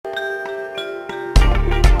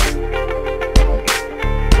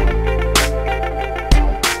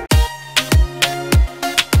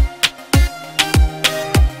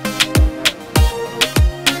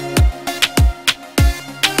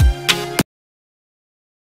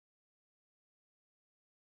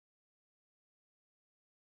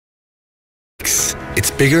It's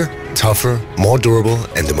bigger, tougher, more durable,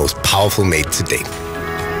 and the most powerful made to date.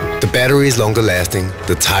 The battery is longer lasting,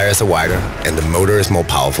 the tires are wider, and the motor is more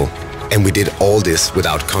powerful. And we did all this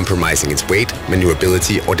without compromising its weight,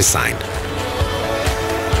 maneuverability, or design.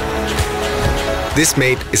 This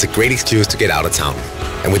mate is a great excuse to get out of town.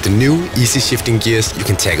 And with the new easy shifting gears, you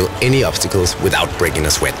can tackle any obstacles without breaking a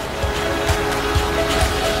sweat.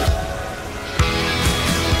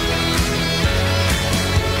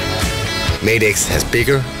 Mate X has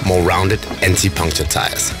bigger, more rounded anti-puncture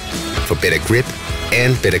tires for better grip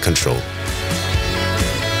and better control.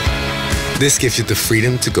 This gives you the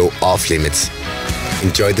freedom to go off limits,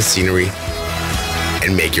 enjoy the scenery,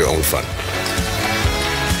 and make your own fun.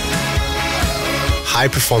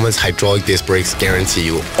 High-performance hydraulic disc brakes guarantee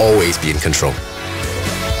you'll always be in control.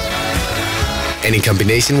 And in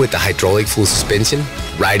combination with the hydraulic full suspension,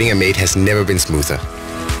 riding a Mate has never been smoother,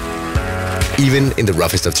 even in the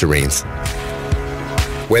roughest of terrains.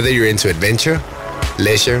 Whether you're into adventure,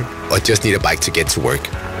 leisure, or just need a bike to get to work,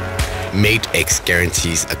 Mate X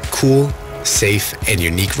guarantees a cool, safe, and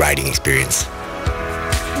unique riding experience.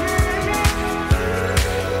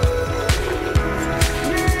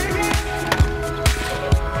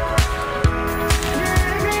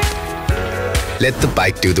 Let the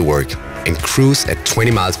bike do the work and cruise at 20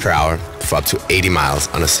 miles per hour for up to 80 miles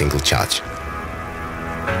on a single charge.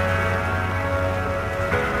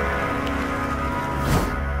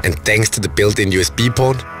 And thanks to the built-in USB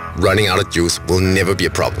port, running out of juice will never be a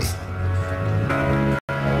problem.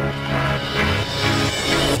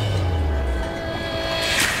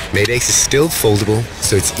 Mate X is still foldable,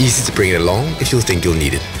 so it's easy to bring it along if you think you'll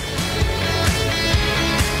need it.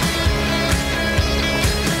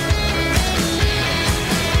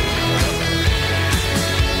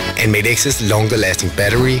 And Mate X's longer-lasting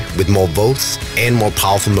battery with more volts and more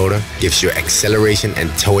powerful motor gives you acceleration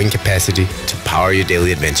and towing capacity to power your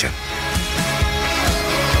daily adventure.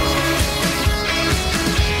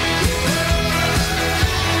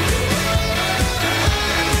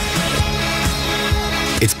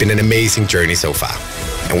 It's been an amazing journey so far,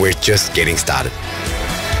 and we're just getting started.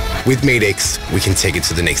 With Mate X, we can take it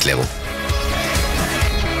to the next level.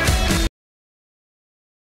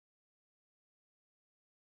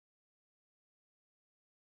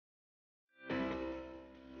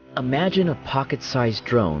 Imagine a pocket-sized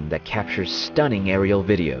drone that captures stunning aerial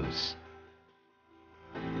videos.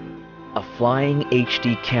 A flying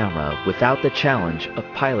HD camera without the challenge of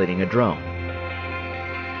piloting a drone.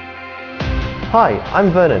 Hi,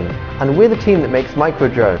 I'm Vernon, and we're the team that makes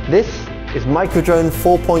Microdrone. This is Microdrone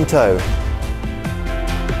 4.0.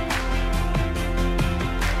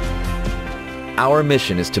 Our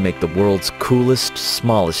mission is to make the world's coolest,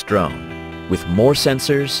 smallest drone. With more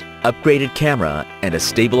sensors, upgraded camera, and a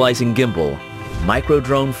stabilizing gimbal,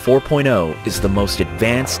 Microdrone 4.0 is the most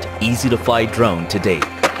advanced, easy-to-fly drone to date.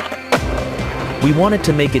 We wanted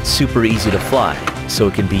to make it super easy to fly, so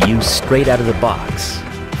it can be used straight out of the box.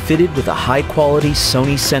 Fitted with a high-quality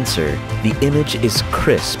Sony sensor, the image is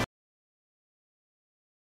crisp.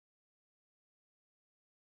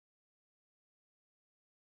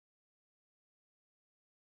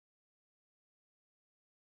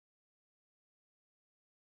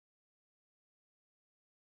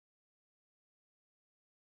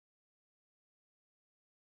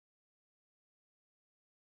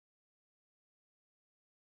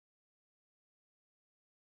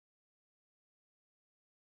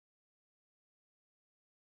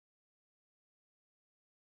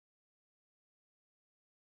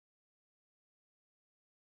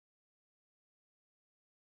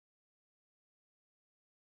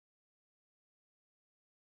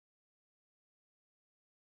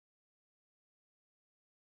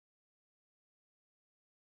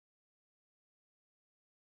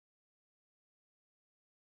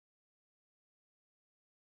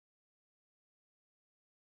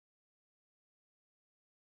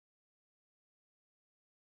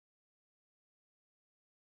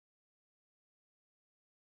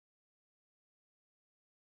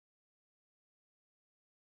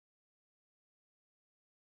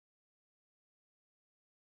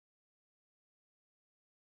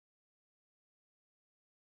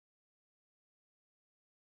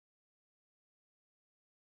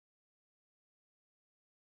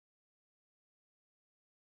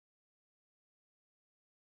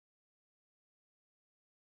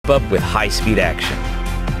 Up with high-speed action.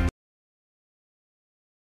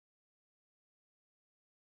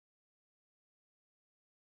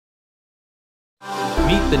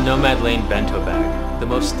 Meet the Nomad Lane Bento Bag, the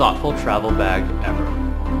most thoughtful travel bag ever.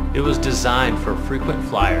 It was designed for frequent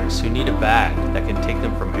flyers who need a bag that can take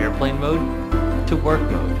them from airplane mode to work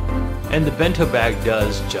mode. And the bento bag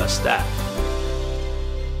does just that.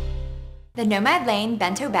 The Nomad Lane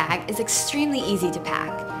bento bag is extremely easy to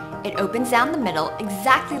pack. It opens down the middle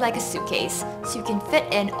exactly like a suitcase, so you can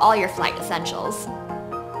fit in all your flight essentials.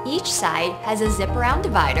 Each side has a zip-around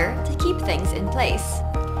divider to keep things in place.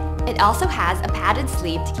 It also has a padded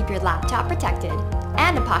sleeve to keep your laptop protected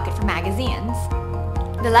and a pocket for magazines.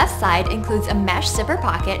 The left side includes a mesh zipper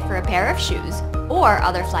pocket for a pair of shoes or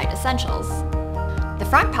other flight essentials. The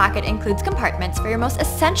front pocket includes compartments for your most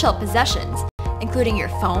essential possessions, including your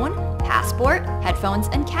phone, passport, headphones,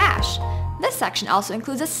 and cash. This section also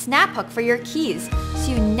includes a snap hook for your keys,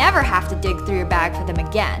 so you never have to dig through your bag for them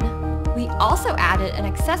again. We also added an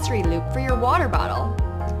accessory loop for your water bottle.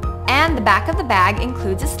 And the back of the bag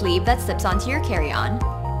includes a sleeve that slips onto your carry-on,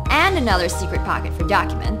 and another secret pocket for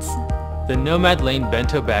documents. The Nomad Lane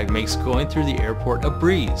bento bag makes going through the airport a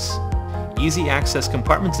breeze. Easy access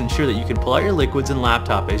compartments ensure that you can pull out your liquids and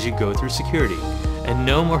laptop as you go through security, and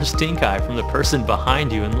no more stink eye from the person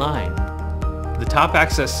behind you in line. The top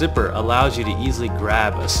access zipper allows you to easily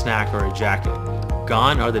grab a snack or a jacket.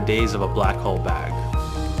 Gone are the days of a black hole bag.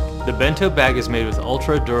 The bento bag is made with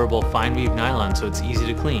ultra durable fine weave nylon, so it's easy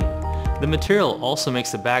to clean. The material also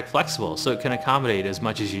makes the bag flexible, so it can accommodate as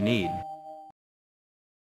much as you need.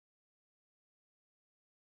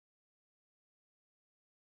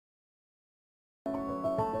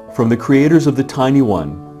 From the creators of the Tiny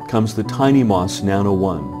One comes the TinyMOS Nano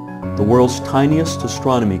One, the world's tiniest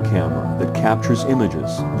astronomy camera that captures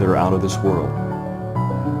images that are out of this world.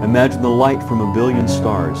 Imagine the light from a billion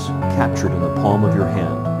stars captured in the palm of your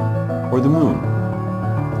hand, or the moon,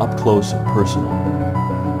 up close and personal.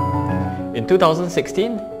 In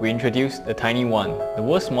 2016, we introduced the Tiny One, the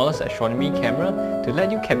world's smallest astronomy camera, to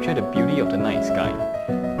let you capture the beauty of the night sky.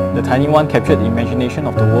 The Tiny One captured the imagination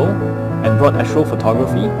of the world and brought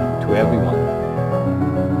astrophotography to everyone.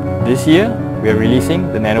 This year, we are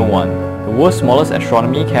releasing the Nano One, the world's smallest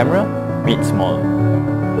astronomy camera made smaller.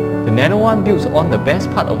 The Nano One builds on the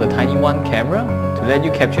best part of the Tiny One camera to let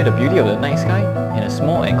you capture the beauty of the night sky in a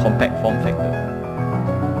small and compact form factor.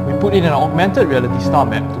 We put in an augmented reality star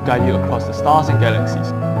map to guide you across the stars and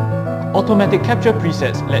galaxies. Automatic capture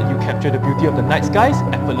presets let you capture the beauty of the night skies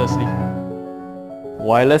effortlessly.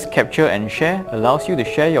 Wireless capture and share allows you to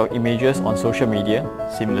share your images on social media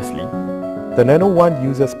seamlessly. The Nano One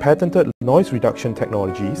uses patented noise reduction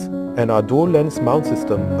technologies, and our dual lens mount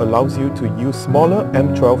system allows you to use smaller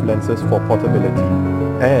M12 lenses for portability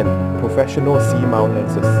and professional C-mount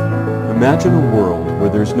lenses. Imagine a world where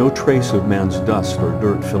there's no trace of man's dust or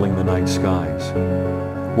dirt filling the night skies,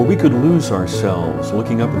 where we could lose ourselves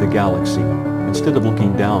looking up at the galaxy instead of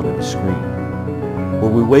looking down at a screen,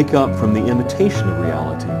 where we wake up from the imitation of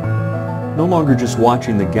reality, no longer just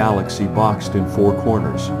watching the galaxy boxed in four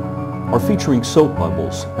corners, or featuring soap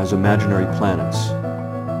bubbles as imaginary planets,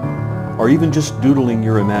 or even just doodling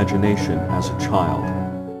your imagination as a child.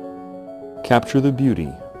 Capture the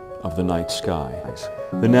beauty of the night sky.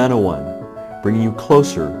 The Nano One, bringing you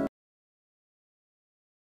closer.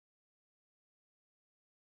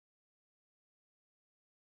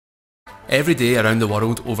 Every day around the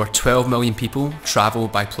world, over 12 million people travel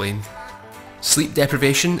by plane. Sleep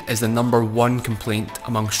deprivation is the #1 complaint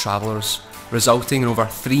amongst travellers, resulting in over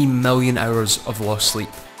 3 million hours of lost sleep.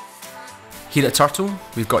 Here at Turtle,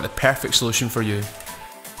 we've got the perfect solution for you.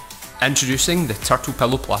 Introducing the Turtle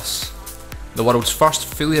Pillow Plus, the world's first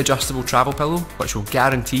fully adjustable travel pillow which will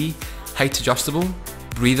guarantee height adjustable,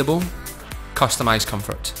 breathable, customised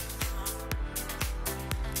comfort.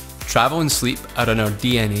 Travel and sleep are in our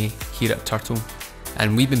DNA here at Turtle,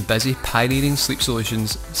 and we've been busy pioneering sleep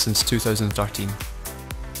solutions since 2013.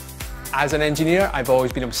 As an engineer, I've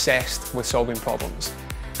always been obsessed with solving problems.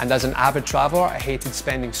 And as an avid traveller, I hated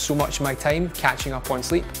spending so much of my time catching up on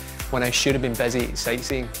sleep when I should have been busy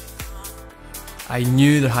sightseeing. I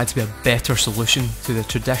knew there had to be a better solution to the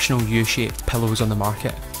traditional U-shaped pillows on the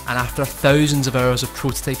market, and after thousands of hours of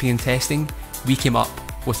prototyping and testing, we came up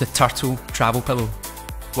with the Turtle Travel Pillow,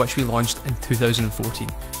 which we launched in 2014.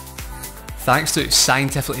 Thanks to its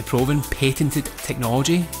scientifically proven, patented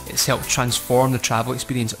technology, it's helped transform the travel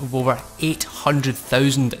experience of over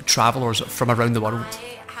 800,000 travellers from around the world.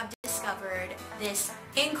 I have discovered this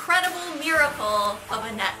incredible miracle of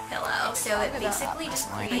a neck pillow. So it basically just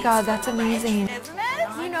creates... Oh my god, that's amazing.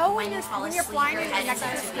 You know when you're flying your head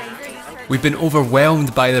is We've been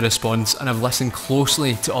overwhelmed by the response and have listened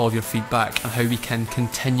closely to all of your feedback on how we can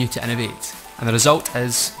continue to innovate. And the result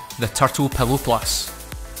is the Turtle Pillow Plus.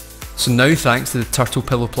 So now, thanks to the Turtle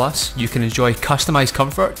Pillow Plus, you can enjoy customised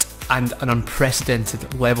comfort and an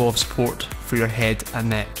unprecedented level of support for your head and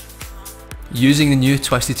neck. Using the new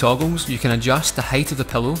twisty toggles, you can adjust the height of the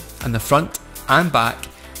pillow and the front and back,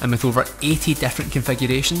 and with over 80 different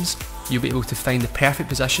configurations, you'll be able to find the perfect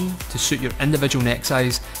position to suit your individual neck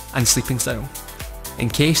size and sleeping style.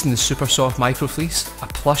 Encased in the super soft micro fleece, a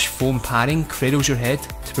plush foam padding cradles your head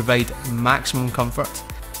to provide maximum comfort.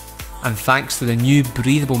 And thanks to the new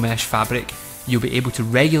breathable mesh fabric, you'll be able to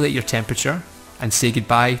regulate your temperature and say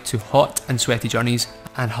goodbye to hot and sweaty journeys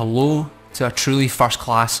and hello to a truly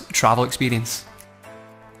first-class travel experience.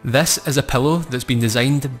 This is a pillow that's been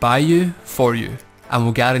designed by you for you and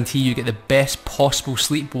will guarantee you get the best possible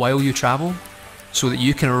sleep while you travel, so that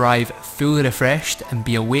you can arrive fully refreshed and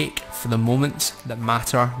be awake for the moments that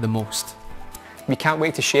matter the most. We can't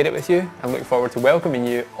wait to share it with you and look forward to welcoming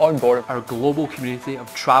you on board Our global community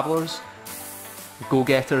of travellers,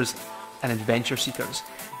 go-getters and adventure seekers,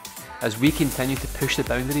 as we continue to push the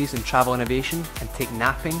boundaries in travel innovation and take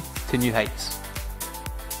napping to new heights.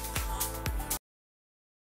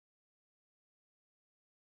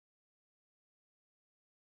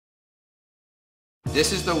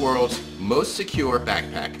 This is the world's most secure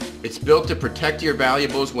backpack. It's built to protect your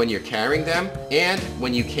valuables when you're carrying them and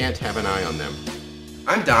when you can't have an eye on them.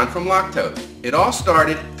 I'm Don from Locktoed. It all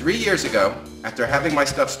started 3 years ago after having my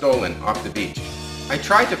stuff stolen off the beach. I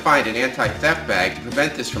tried to find an anti-theft bag to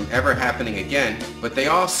prevent this from ever happening again, but they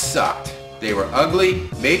all sucked. They were ugly,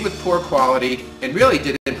 made with poor quality, and really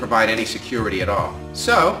didn't provide any security at all.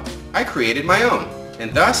 So I created my own,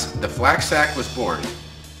 and thus the Flak Sack was born.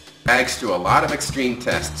 Bags through a lot of extreme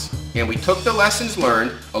tests, and we took the lessons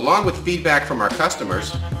learned along with feedback from our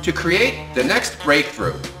customers to create the next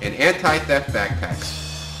breakthrough in anti-theft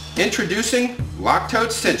backpacks. Introducing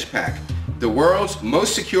Locktoed Cinch Pack, the world's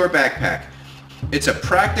most secure backpack. It's a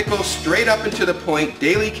practical, straight up and to the point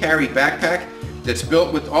daily carry backpack that's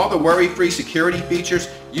built with all the worry-free security features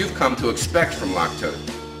you've come to expect from Locktoed.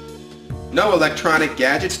 No electronic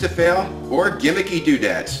gadgets to fail or gimmicky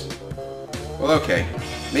doodads. Well, okay.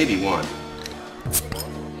 Maybe one.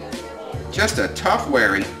 Just a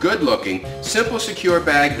tough-wearing, good-looking, simple, secure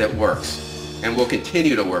bag that works and will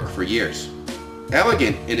continue to work for years.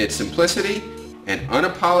 Elegant in its simplicity and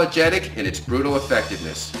unapologetic in its brutal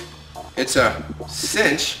effectiveness. It's a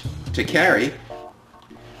cinch to carry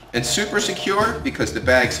and super secure because the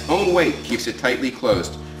bag's own weight keeps it tightly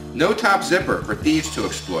closed. No top zipper for thieves to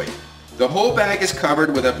exploit. The whole bag is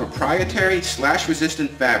covered with a proprietary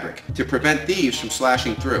slash-resistant fabric to prevent thieves from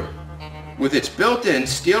slashing through. With its built-in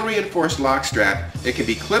steel-reinforced lock strap, it can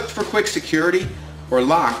be clipped for quick security or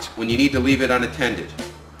locked when you need to leave it unattended.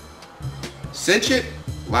 Cinch it,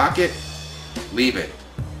 lock it, leave it.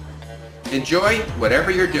 Enjoy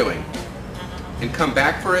whatever you're doing and come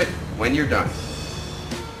back for it when you're done.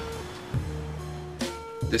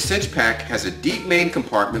 The Cinch Pack has a deep main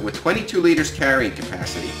compartment with 22 liters carrying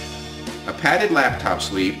capacity, a padded laptop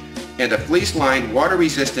sleeve, and a fleece-lined,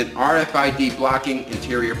 water-resistant RFID blocking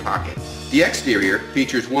interior pocket. The exterior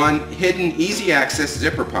features one hidden, easy-access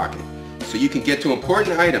zipper pocket, so you can get to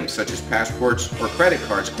important items such as passports or credit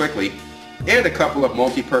cards quickly, and a couple of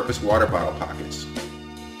multi-purpose water bottle pockets.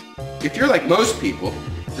 If you're like most people,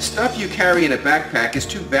 the stuff you carry in a backpack is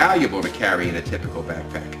too valuable to carry in a typical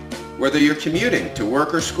backpack. Whether you're commuting to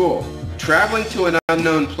work or school, traveling to an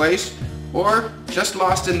unknown place, or just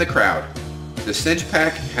lost in the crowd, the Cinch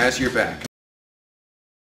Pack has your back.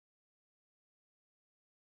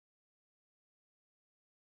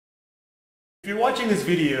 If you're watching this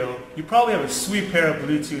video, you probably have a sweet pair of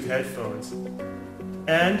Bluetooth headphones.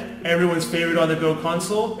 And everyone's favorite on-the-go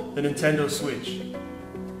console, the Nintendo Switch.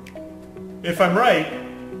 If I'm right,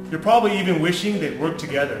 you're probably even wishing they'd work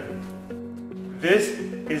together. This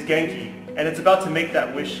is Genki, and it's about to make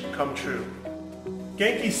that wish come true.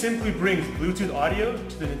 Genki simply brings Bluetooth audio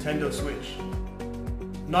to the Nintendo Switch.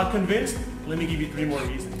 Not convinced? Let me give you 3 more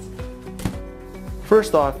reasons.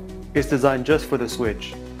 First off, it's designed just for the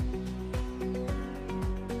Switch.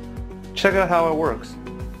 Check out how it works.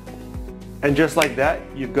 And just like that,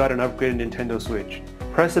 you've got an upgraded Nintendo Switch.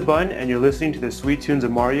 Press a button and you're listening to the sweet tunes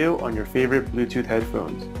of Mario on your favorite Bluetooth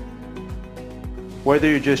headphones. Whether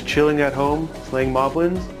you're just chilling at home, playing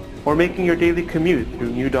Moblins, or making your daily commute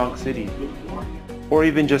through New Donk City, or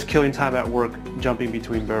even just killing time at work jumping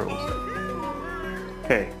between barrels.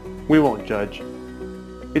 Hey, we won't judge.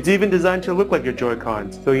 It's even designed to look like your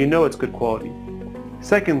Joy-Cons, so you know it's good quality.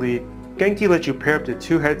 Secondly, Genki lets you pair up to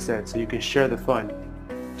 2 headsets so you can share the fun.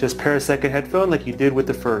 Just pair a second headphone like you did with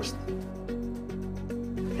the first.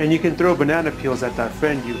 And you can throw banana peels at that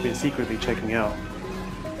friend you've been secretly checking out.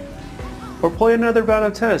 Or play another round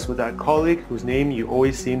of tennis with that colleague whose name you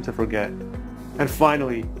always seem to forget. And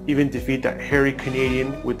finally, even defeat that hairy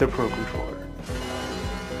Canadian with the Pro Controller.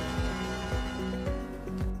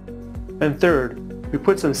 And third, we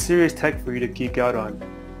put some serious tech for you to geek out on.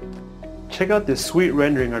 Check out this sweet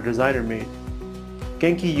rendering our designer made.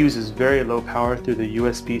 Genki uses very low power through the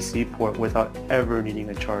USB-C port without ever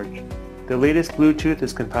needing a charge. The latest Bluetooth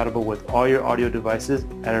is compatible with all your audio devices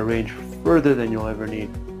at a range further than you'll ever need.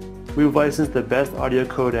 We've licensed the best audio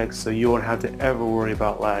codecs so you won't have to ever worry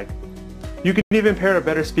about lag. You can even pair a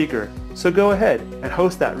better speaker, so go ahead and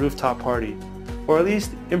host that rooftop party, or at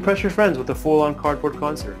least impress your friends with a full-on cardboard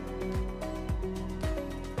concert.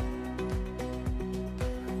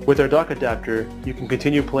 With our dock adapter, you can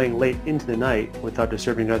continue playing late into the night without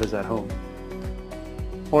disturbing others at home.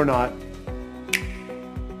 Or not.